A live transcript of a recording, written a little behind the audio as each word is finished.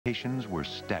Indications were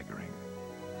staggering.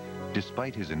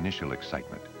 Despite his initial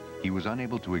excitement, he was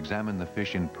unable to examine the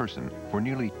fish in person for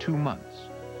nearly 2 months,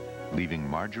 leaving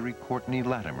Marjorie Courtney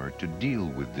Latimer to deal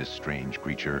with this strange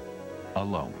creature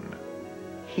alone.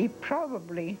 He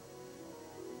probably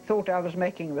thought I was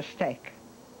making a mistake.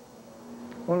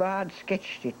 Well, I had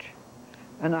sketched it,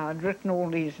 and I had written all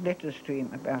these letters to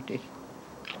him about it.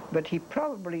 But he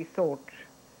probably thought,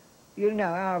 you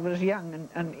know, I was young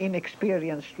and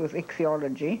inexperienced with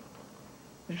ichthyology.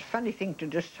 It's a funny thing to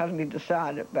just suddenly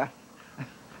decide about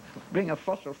bring a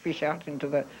fossil fish out into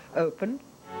the open.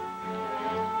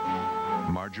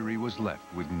 Marjorie was left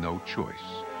with no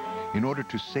choice. In order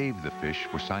to save the fish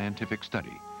for scientific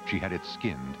study, she had it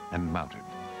skinned and mounted.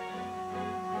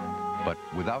 But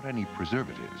without any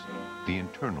preservatives, the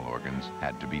internal organs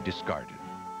had to be discarded.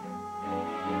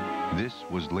 This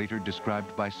was later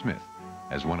described by Smith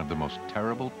as one of the most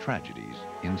terrible tragedies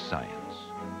in science.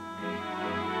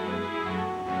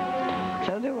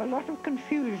 So there were a lot of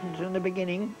confusions in the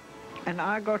beginning, and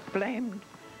I got blamed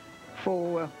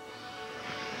for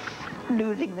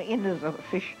losing the innards of the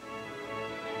fish.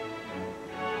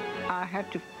 I had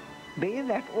to bear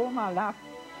that all my life,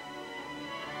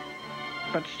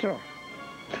 but still,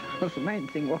 the main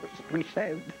thing was that we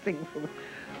saved the thing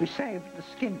we saved the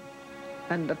skin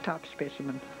and the type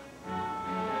specimen.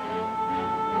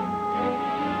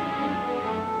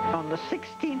 On the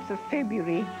 16th of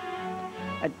February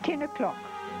at 10 o'clock,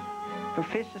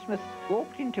 Professor Smith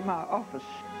walked into my office.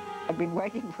 I've been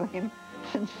waiting for him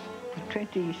since the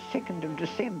 22nd of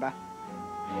December.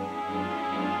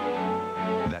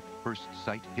 That first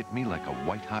sight hit me like a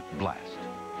white-hot blast,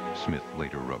 Smith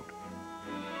later wrote.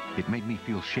 It made me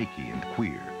feel shaky and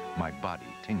queer. My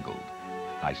body tingled.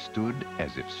 I stood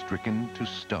as if stricken to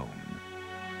stone.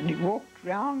 And he walked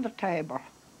round the table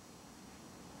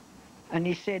and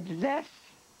he said,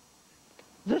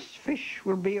 this fish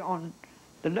will be on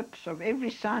the lips of every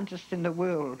scientist in the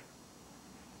world.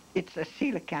 It's a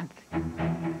coelacanth.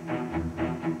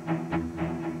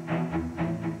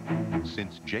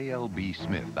 Since J.L.B.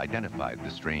 Smith identified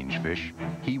the strange fish,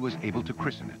 he was able to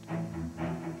christen it.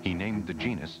 He named the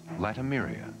genus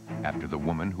Latimeria, after the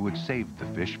woman who had saved the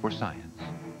fish for science,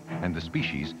 and the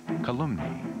species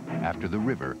Calumny, after the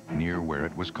river near where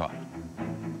it was caught.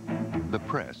 The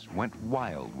press went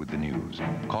wild with the news,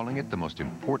 calling it the most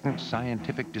important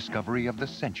scientific discovery of the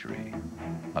century.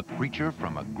 A creature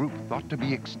from a group thought to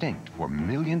be extinct for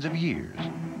millions of years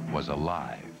was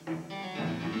alive.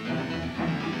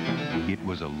 It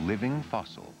was a living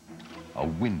fossil, a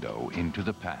window into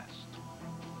the past.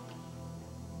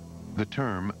 The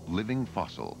term living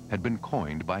fossil had been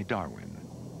coined by Darwin.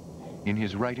 In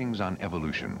his writings on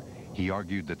evolution, he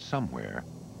argued that somewhere,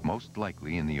 most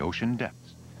likely in the ocean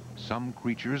depths, some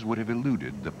creatures would have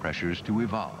eluded the pressures to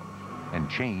evolve and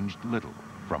changed little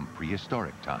from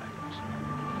prehistoric times.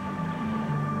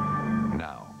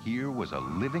 Now, here was a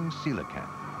living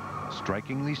coelacanth,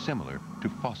 strikingly similar to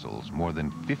fossils more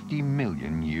than 50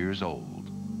 million years old.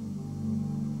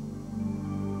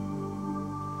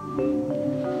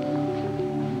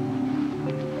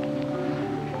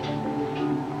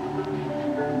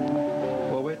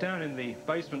 Well, we're down in the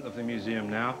basement of the museum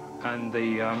now, and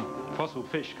the fossil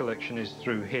fish collection is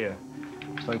through here.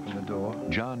 Let's open the door.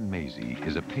 John Mazie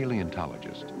is a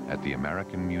paleontologist at the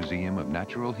American Museum of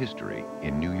Natural History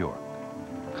in New York.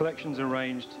 Collections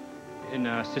arranged in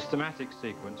a systematic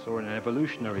sequence or in an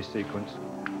evolutionary sequence.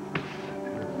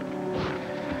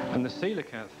 And the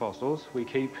coelacanth fossils we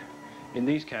keep in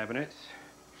these cabinets.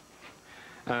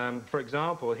 For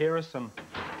example, here are some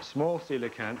small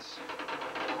coelacanths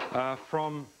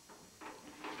from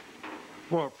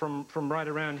right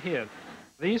around here.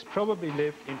 These probably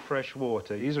lived in fresh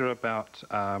water. These are about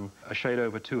a shade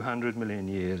over 200 million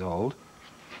years old.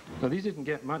 Now, these didn't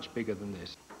get much bigger than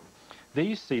this.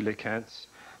 These coelacanths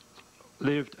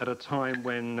lived at a time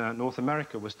when North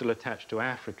America was still attached to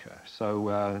Africa.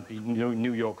 So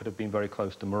New York could have been very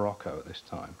close to Morocco at this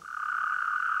time.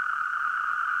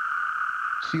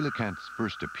 Coelacanths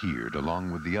first appeared,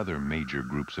 along with the other major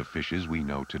groups of fishes we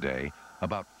know today,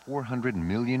 about 400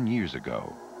 million years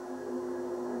ago.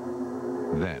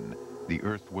 Then, the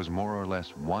Earth was more or less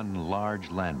one large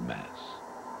landmass.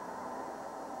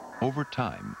 Over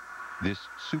time, this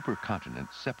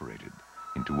supercontinent separated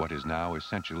into what is now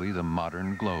essentially the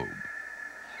modern globe,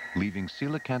 leaving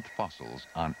coelacanth fossils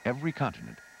on every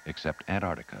continent except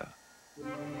Antarctica.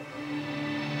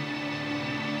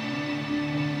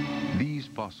 These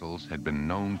fossils had been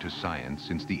known to science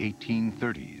since the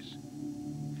 1830s.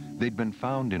 They'd been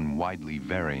found in widely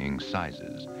varying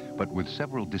sizes, but with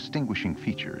several distinguishing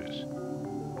features.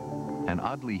 An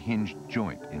oddly hinged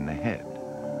joint in the head,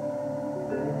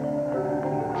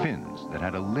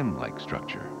 that had a limb-like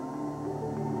structure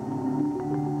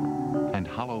and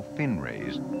hollow fin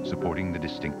rays supporting the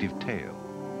distinctive tail.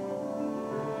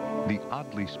 The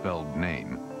oddly spelled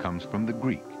name comes from the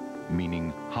Greek,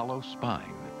 meaning hollow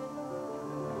spine.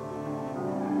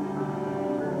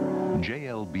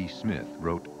 J.L.B. Smith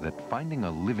wrote that finding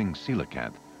a living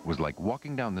coelacanth was like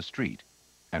walking down the street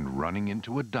and running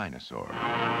into a dinosaur.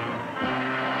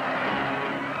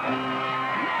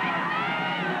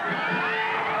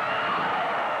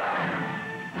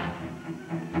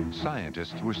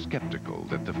 Scientists were skeptical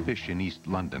that the fish in East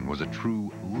London was a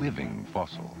true living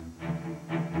fossil.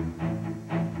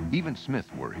 Even Smith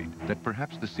worried that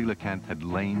perhaps the coelacanth had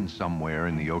lain somewhere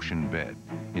in the ocean bed,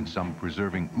 in some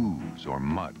preserving ooze or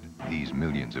mud these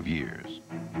millions of years.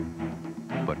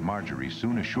 But Marjorie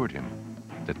soon assured him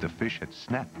that the fish had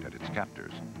snapped at its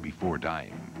captors before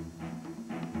dying.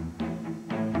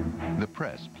 The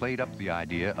press played up the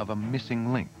idea of a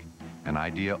missing link, an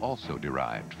idea also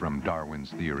derived from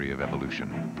Darwin's theory of evolution.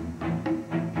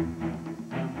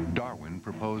 Darwin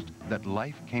proposed that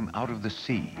life came out of the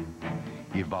sea,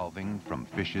 evolving from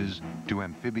fishes to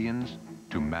amphibians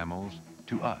to mammals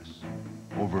to us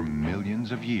over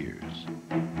millions of years.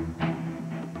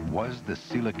 Was the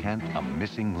coelacanth a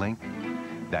missing link,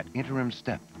 that interim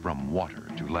step from water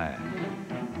to land?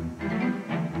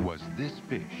 Was this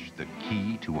fish the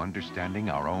key to understanding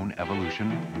our own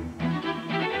evolution?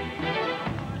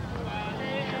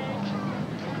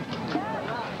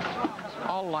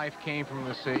 All life came from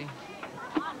the sea.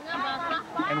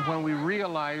 And when we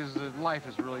realize that life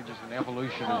is really just an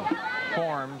evolution of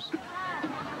forms,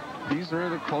 these are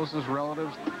the closest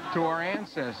relatives to our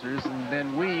ancestors, and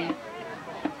then we,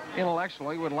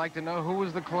 intellectually, would like to know who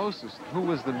was the closest, who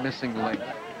was the missing link.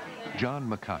 John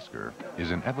McCusker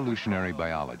is an evolutionary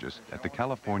biologist at the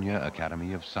California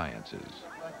Academy of Sciences.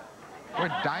 We're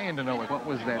dying to know what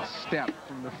was that step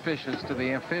from the fishes to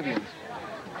the amphibians.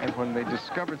 And when they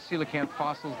discovered coelacanth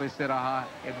fossils, they said, aha,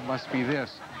 it must be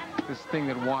this thing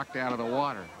that walked out of the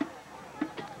water.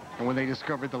 And when they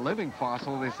discovered the living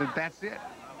fossil, they said, that's it,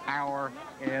 our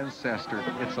ancestor,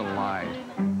 it's alive.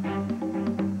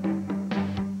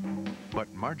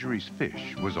 But Marjorie's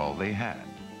fish was all they had,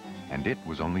 and it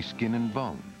was only skin and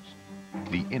bones.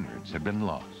 The innards had been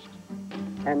lost.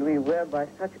 And we were, by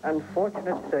such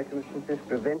unfortunate circumstances,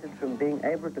 prevented from being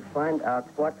able to find out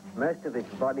what most of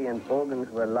its body and organs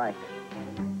were like.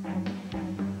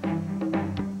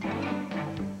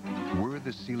 Were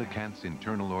the coelacanth's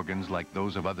internal organs like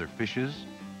those of other fishes,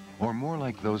 or more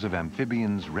like those of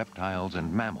amphibians, reptiles,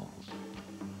 and mammals?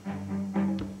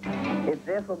 It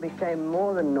therefore became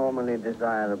more than normally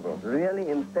desirable, really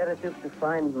imperative to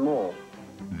find more.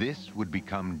 This would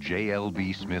become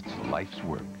J.L.B. Smith's life's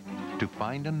work, to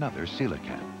find another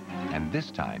coelacanth, and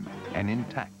this time an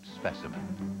intact specimen.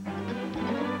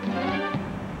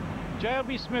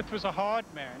 J.L.B. Smith was a hard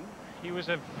man. He was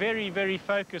a very, very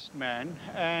focused man,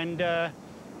 and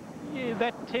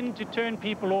that tended to turn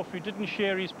people off who didn't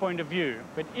share his point of view.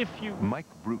 But if you... Mike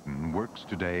Bruton works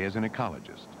today as an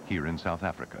ecologist here in South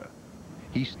Africa.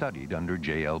 He studied under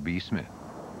J.L.B. Smith.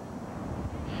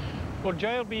 Well,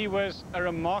 J.L.B. was a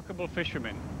remarkable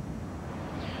fisherman,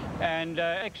 and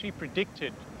actually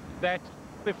predicted that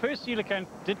the first coelacanth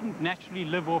didn't naturally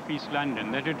live off East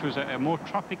London, that it was a more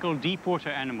tropical, deep-water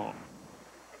animal.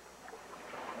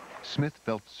 Smith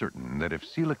felt certain that if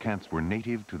coelacanths were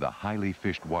native to the highly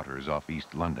fished waters off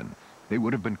East London, they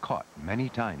would have been caught many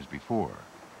times before.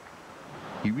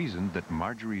 He reasoned that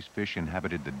Marjorie's fish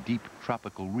inhabited the deep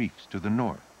tropical reefs to the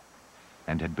north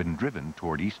and had been driven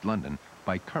toward East London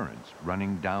by currents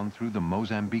running down through the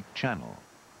Mozambique Channel.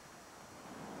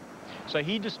 So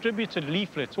he distributed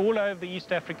leaflets all over the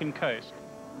East African coast.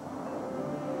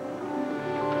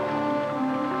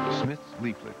 Smith's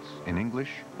leaflets in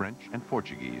English, French, and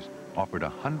Portuguese offered a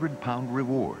 £100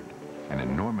 reward, an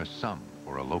enormous sum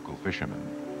for a local fisherman.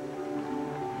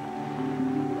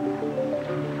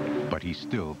 But he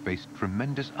still faced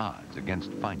tremendous odds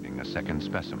against finding a second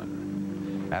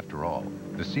specimen. After all,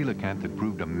 the coelacanth had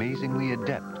proved amazingly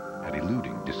adept at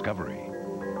eluding discovery.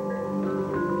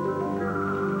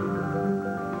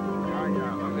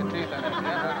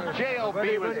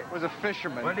 J.L.B. was a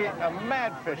fisherman, a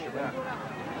mad fisherman.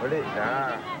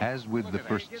 As with the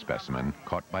first specimen,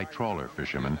 caught by trawler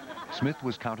fishermen, Smith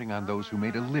was counting on those who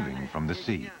made a living from the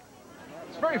sea.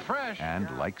 It's very fresh. And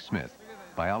like Smith,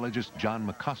 biologist John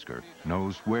McCusker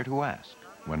knows where to ask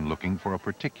when looking for a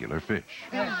particular fish.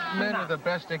 These men are the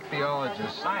best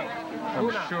ichthyologists,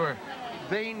 I'm sure.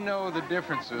 They know the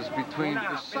differences between,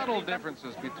 the subtle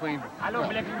differences between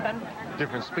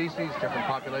different species, different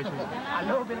populations.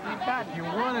 If you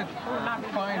want to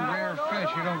find rare fish,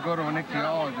 fish, you don't go to an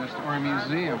ichthyologist or a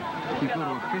museum. You go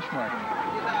to a fish market.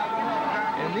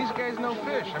 And these guys know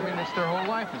fish. I mean, it's their whole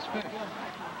life is fish.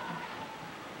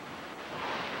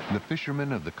 The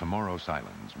fishermen of the Comoros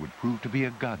Islands would prove to be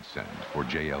a godsend for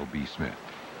J.L.B. Smith.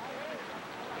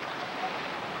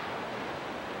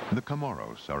 The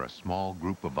Comoros are a small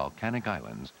group of volcanic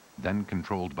islands then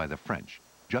controlled by the French,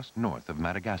 just north of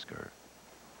Madagascar.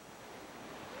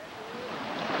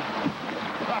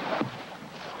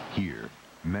 Here,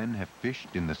 men have fished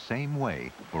in the same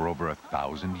way for over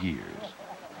 1,000 years,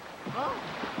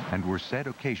 and were said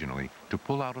occasionally to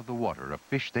pull out of the water a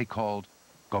fish they called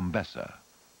gombessa.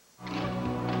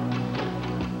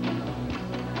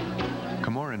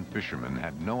 Comoran fishermen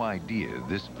had no idea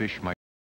this fish might